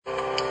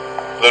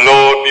The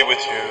Lord be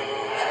with you.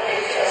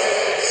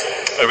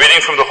 A reading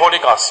from the Holy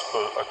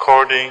Gospel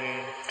according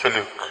to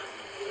Luke.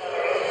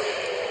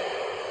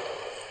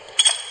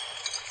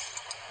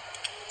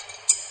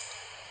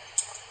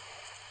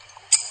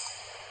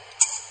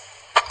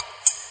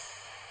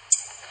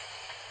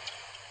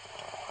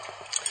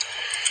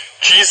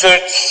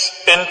 Jesus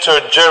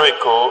entered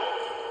Jericho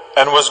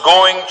and was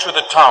going through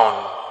the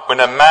town when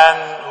a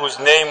man whose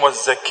name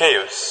was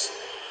Zacchaeus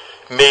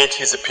made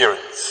his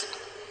appearance.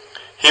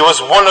 He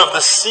was one of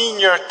the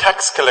senior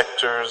tax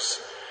collectors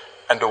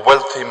and a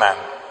wealthy man.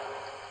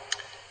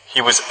 He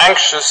was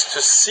anxious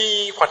to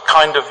see what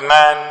kind of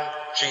man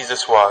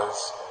Jesus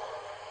was,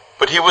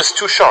 but he was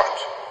too short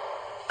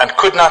and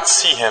could not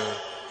see him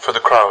for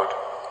the crowd.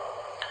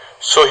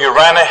 So he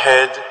ran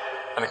ahead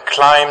and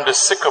climbed a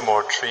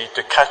sycamore tree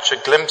to catch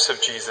a glimpse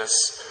of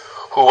Jesus,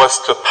 who was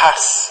to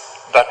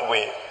pass that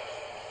way.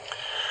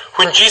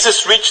 When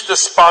Jesus reached the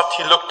spot,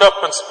 he looked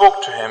up and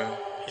spoke to him.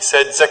 He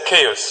said,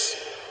 "Zacchaeus,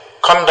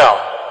 come down,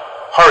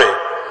 hurry,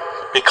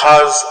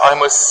 because I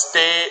must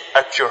stay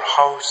at your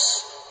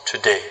house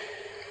today."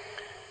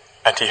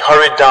 And he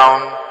hurried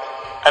down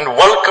and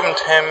welcomed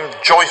him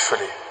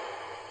joyfully.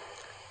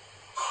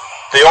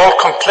 They all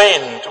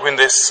complained when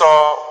they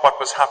saw what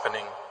was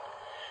happening.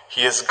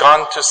 "He has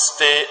gone to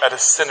stay at a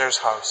sinner's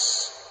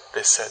house,"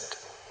 they said.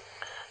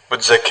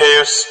 But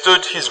Zacchaeus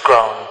stood his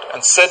ground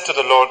and said to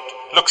the Lord,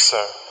 "Look,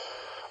 sir,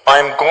 I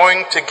am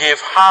going to give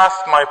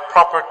half my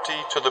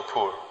property to the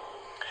poor.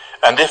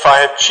 And if I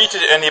have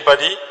cheated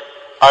anybody,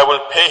 I will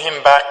pay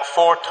him back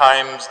 4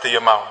 times the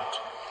amount."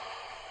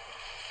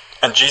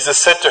 And Jesus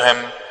said to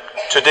him,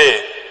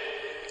 "Today,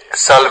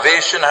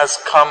 salvation has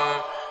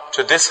come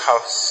to this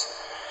house,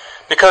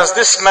 because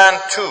this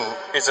man too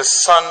is a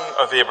son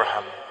of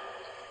Abraham.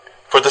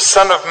 For the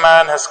Son of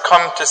Man has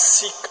come to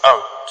seek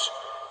out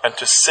and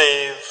to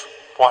save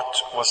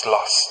what was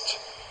lost."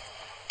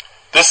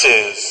 This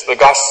is the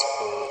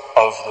gospel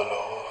of the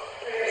Lord.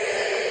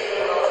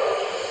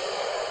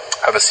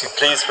 Have a seat,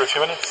 please, for a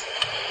few minutes.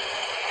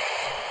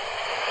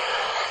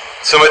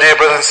 So, my dear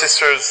brothers and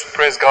sisters,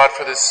 praise God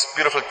for this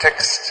beautiful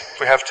text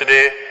we have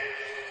today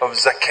of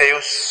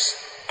Zacchaeus.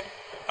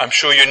 I'm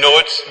sure you know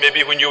it.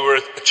 Maybe when you were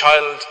a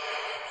child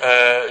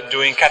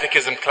doing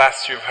catechism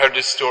class, you've heard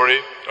this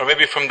story, or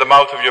maybe from the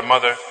mouth of your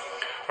mother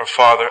or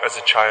father as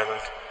a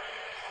child.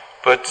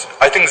 But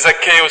I think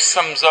Zacchaeus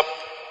sums up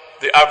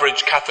the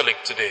average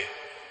Catholic today.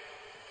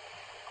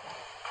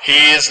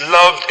 He is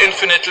loved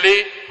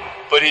infinitely,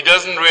 but he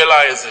doesn't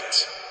realize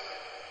it.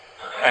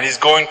 And he's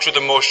going through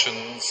the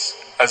motions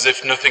as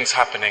if nothing's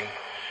happening.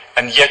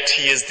 And yet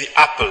he is the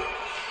apple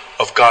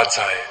of God's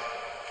eye.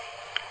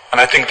 And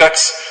I think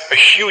that's a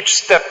huge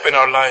step in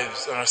our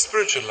lives, in our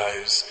spiritual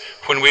lives,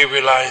 when we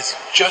realize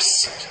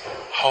just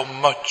how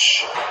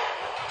much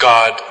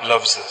God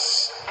loves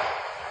us.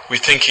 We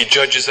think he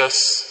judges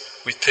us.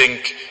 We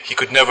think he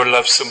could never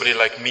love somebody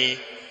like me.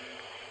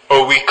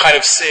 Or we kind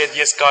of say,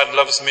 yes, God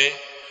loves me.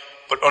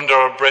 But under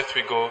our breath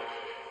we go,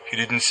 he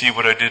didn't see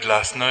what I did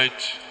last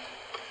night.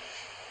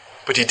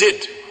 But he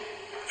did.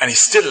 And he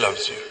still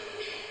loves you.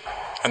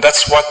 And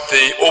that's what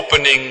the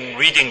opening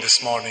reading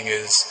this morning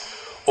is.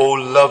 "O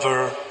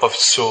lover of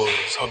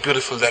souls." How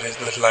beautiful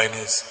that line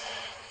is.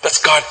 That's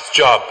God's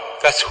job.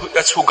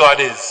 That's who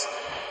God is.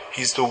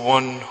 He's the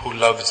one who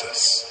loves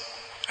us.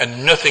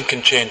 And nothing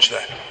can change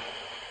that.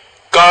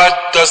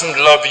 God doesn't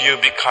love you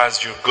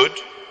because you're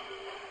good.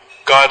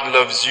 God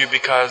loves you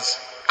because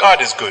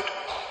God is good.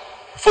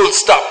 Full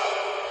stop.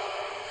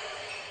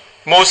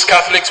 Most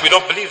Catholics, we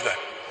don't believe that.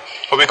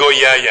 Or we go,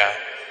 yeah.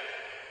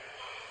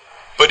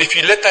 But if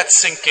you let that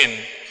sink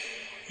in,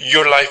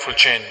 your life will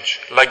change,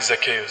 like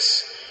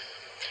Zacchaeus.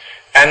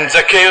 And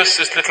Zacchaeus,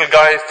 this little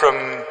guy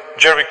from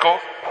Jericho,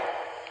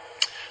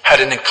 had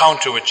an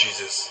encounter with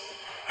Jesus,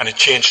 and it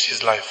changed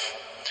his life.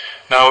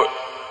 Now,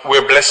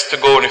 we're blessed to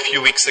go in a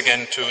few weeks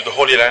again to the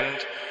Holy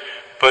Land,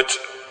 but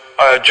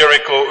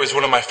Jericho is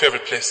one of my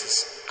favorite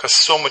places, because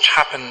so much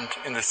happened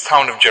in this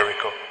town of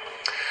Jericho.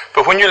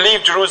 But when you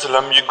leave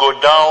Jerusalem, you go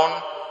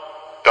down,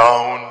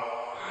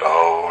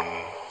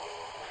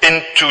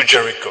 into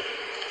Jericho.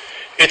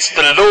 It's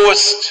the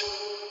lowest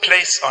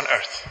place on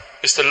earth.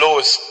 It's the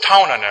lowest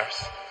town on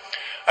earth.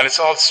 And it's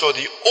also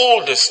the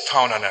oldest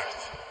town on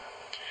earth.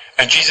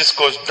 And Jesus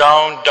goes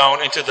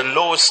down into the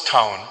lowest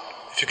town,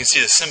 if you can see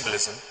the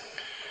symbolism.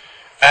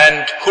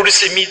 And who does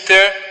he meet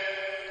there?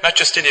 Not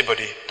just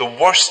anybody, the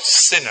worst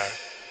sinner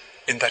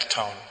in that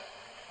town.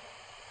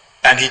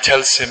 And he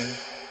tells him,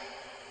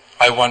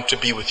 "I want to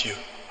be with you.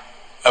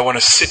 I want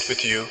to sit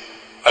with you.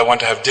 I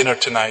want to have dinner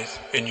tonight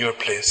in your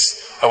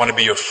place. I want to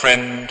be your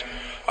friend.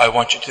 I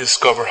want you to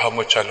discover how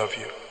much I love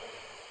you."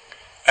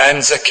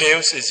 And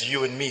Zacchaeus is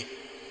you and me.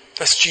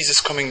 That's Jesus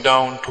coming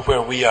down to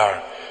where we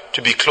are,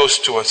 to be close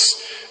to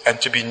us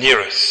and to be near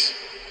us.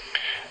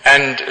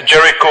 And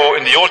Jericho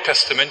in the Old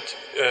Testament,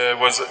 there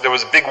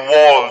was big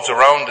walls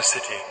around the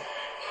city.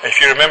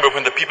 If you remember,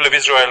 when the people of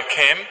Israel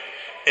came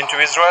into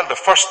Israel, the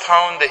first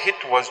town they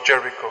hit was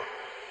Jericho.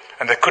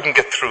 And they couldn't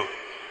get through.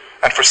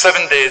 And for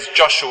 7 days,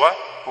 Joshua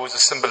who is a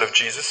symbol of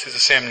Jesus, is the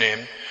same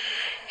name,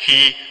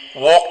 he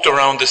walked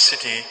around the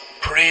city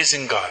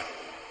praising God.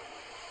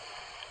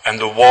 And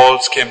the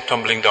walls came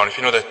tumbling down. If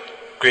you know that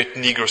great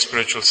Negro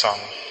spiritual song,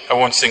 I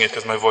won't sing it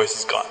because my voice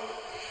is gone.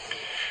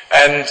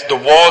 And the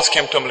walls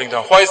came tumbling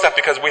down. Why is that?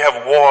 Because we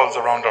have walls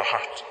around our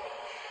heart.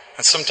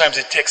 And sometimes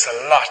it takes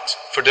a lot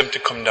for them to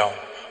come down.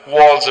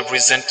 Walls of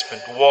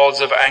resentment, walls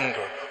of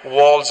anger,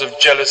 walls of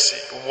jealousy,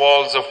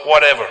 walls of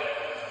whatever.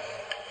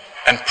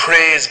 And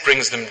praise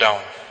brings them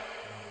down.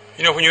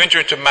 You know, when you enter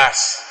into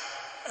Mass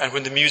and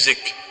when the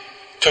music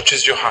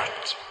touches your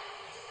heart,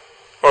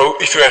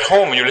 or if you're at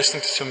home and you're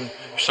listening to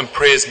some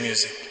praise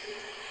music,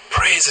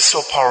 praise is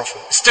so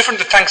powerful. It's different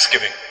to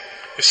Thanksgiving.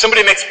 If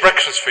somebody makes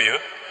breakfast for you,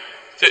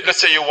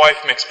 let's say your wife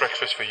makes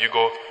breakfast for you, you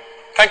go,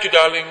 "Thank you,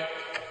 darling,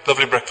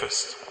 lovely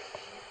breakfast."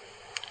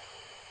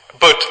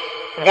 But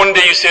one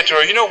day you say to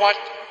her, "You know what?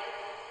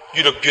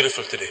 You look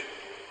beautiful today."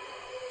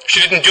 She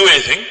didn't do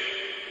anything.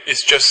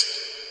 It's just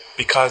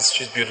because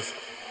she's beautiful.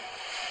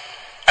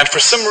 And for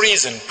some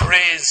reason,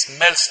 praise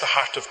melts the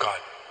heart of God.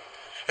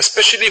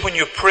 Especially when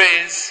you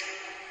praise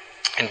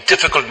in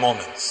difficult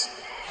moments.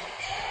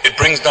 It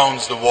brings down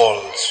the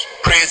walls.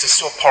 Praise is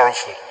so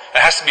powerful.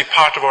 It has to be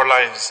part of our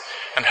lives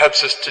and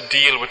helps us to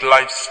deal with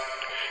life's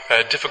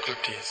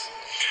difficulties.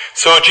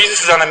 So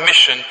Jesus is on a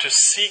mission to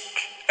seek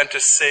and to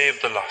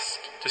save the lost.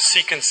 To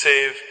seek and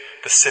save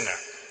the sinner,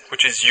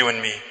 which is you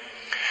and me.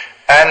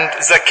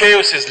 And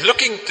Zacchaeus is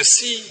looking to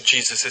see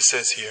Jesus, it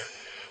says here.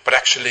 But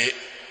actually,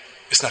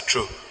 it's not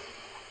true.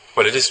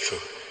 Well, it is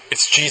true.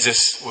 It's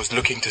Jesus who was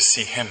looking to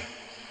see him.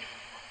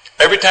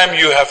 Every time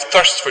you have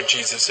thirst for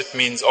Jesus, it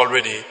means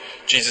already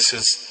Jesus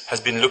has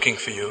been looking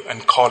for you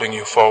and calling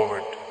you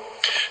forward.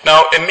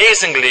 Now,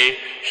 amazingly,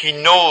 he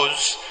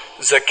knows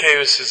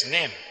Zacchaeus'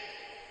 name.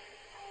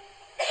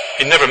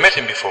 He never met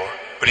him before,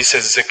 but he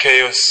says,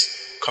 "Zacchaeus,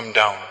 come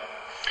down."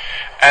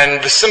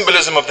 And the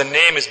symbolism of the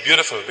name is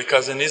beautiful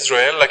because in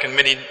Israel, like in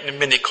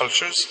many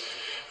cultures,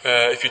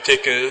 if you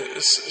take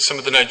some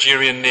of the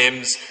Nigerian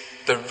names,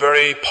 they're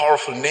very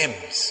powerful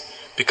names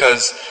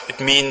because it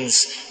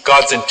means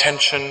God's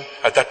intention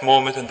at that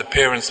moment and the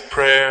parents'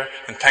 prayer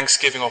and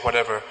thanksgiving or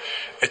whatever.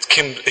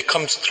 It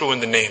comes through in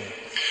the name.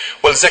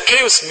 Well,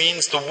 Zacchaeus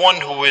means the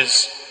one who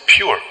is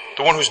pure,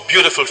 the one who's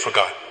beautiful for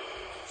God.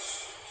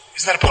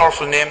 Isn't that a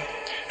powerful name?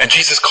 And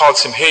Jesus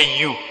calls him, "Hey,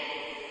 you,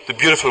 the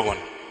beautiful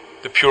one,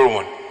 the pure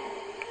one."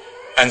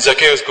 And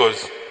Zacchaeus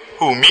goes,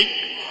 "Who, me?"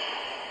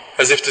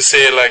 As if to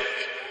say, like,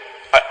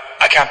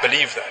 I can't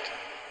believe that.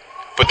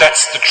 But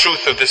that's the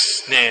truth of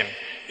this name,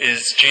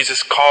 is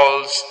Jesus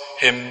calls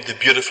him the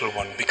beautiful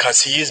one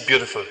because he is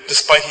beautiful.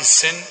 Despite his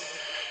sin,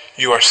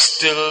 you are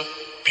still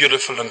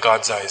beautiful in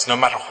God's eyes, no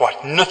matter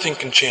what. Nothing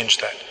can change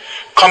that.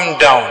 Come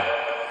down.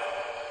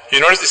 You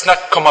notice it's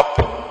not come up.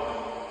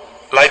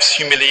 Life's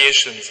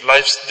humiliations,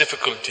 life's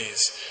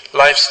difficulties,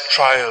 life's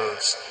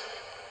trials,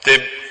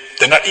 they're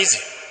not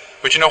easy.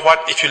 But you know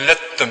what? If you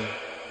let them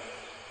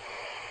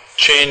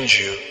change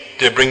you,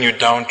 they bring you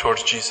down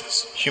towards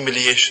Jesus.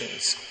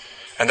 Humiliations.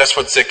 And that's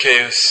what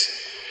Zacchaeus,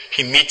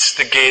 he meets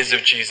the gaze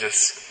of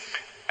Jesus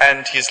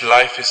and his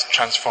life is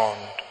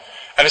transformed.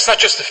 And it's not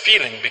just a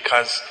feeling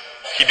because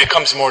he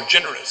becomes more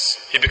generous.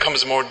 He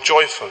becomes more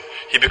joyful.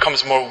 He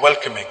becomes more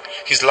welcoming.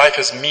 His life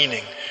has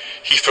meaning.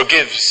 He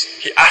forgives.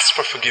 He asks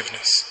for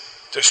forgiveness.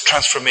 There's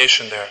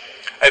transformation there.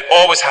 It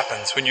always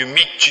happens when you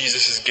meet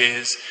Jesus'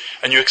 gaze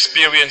and you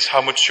experience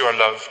how much you are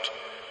loved,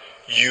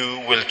 you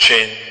will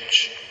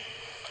change.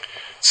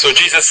 So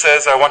Jesus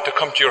says, "I want to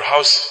come to your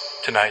house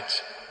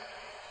tonight."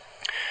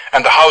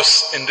 And the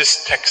house in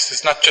this text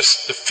is not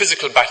just the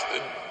physical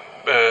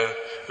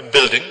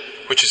building,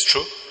 which is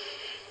true.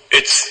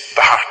 It's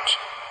the heart.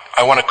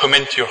 I want to come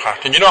into your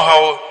heart. And you know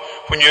how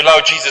when you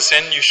allow Jesus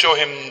in, you show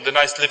him the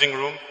nice living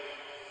room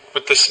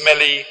with the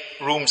smelly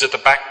rooms at the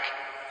back.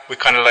 We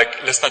kind of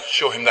like, let's not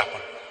show him that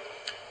one.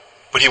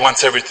 But he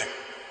wants everything.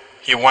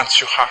 He wants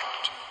your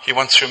heart. He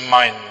wants your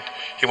mind.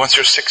 He wants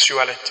your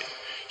sexuality.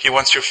 He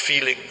wants your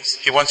feelings.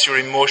 He wants your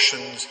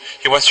emotions.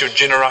 He wants your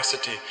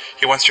generosity.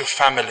 He wants your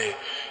family.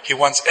 He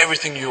wants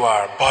everything you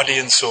are, body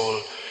and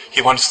soul.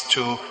 He wants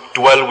to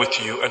dwell with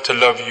you and to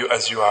love you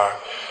as you are.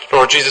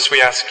 Lord Jesus,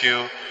 we ask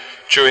you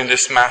during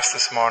this Mass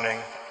this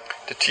morning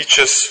to teach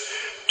us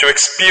to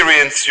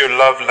experience your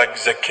love like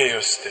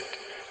Zacchaeus did.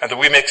 And that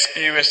we may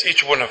experience,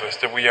 each one of us,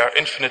 that we are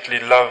infinitely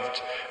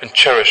loved and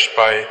cherished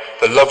by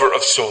the lover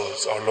of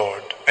souls, our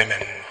Lord.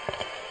 Amen.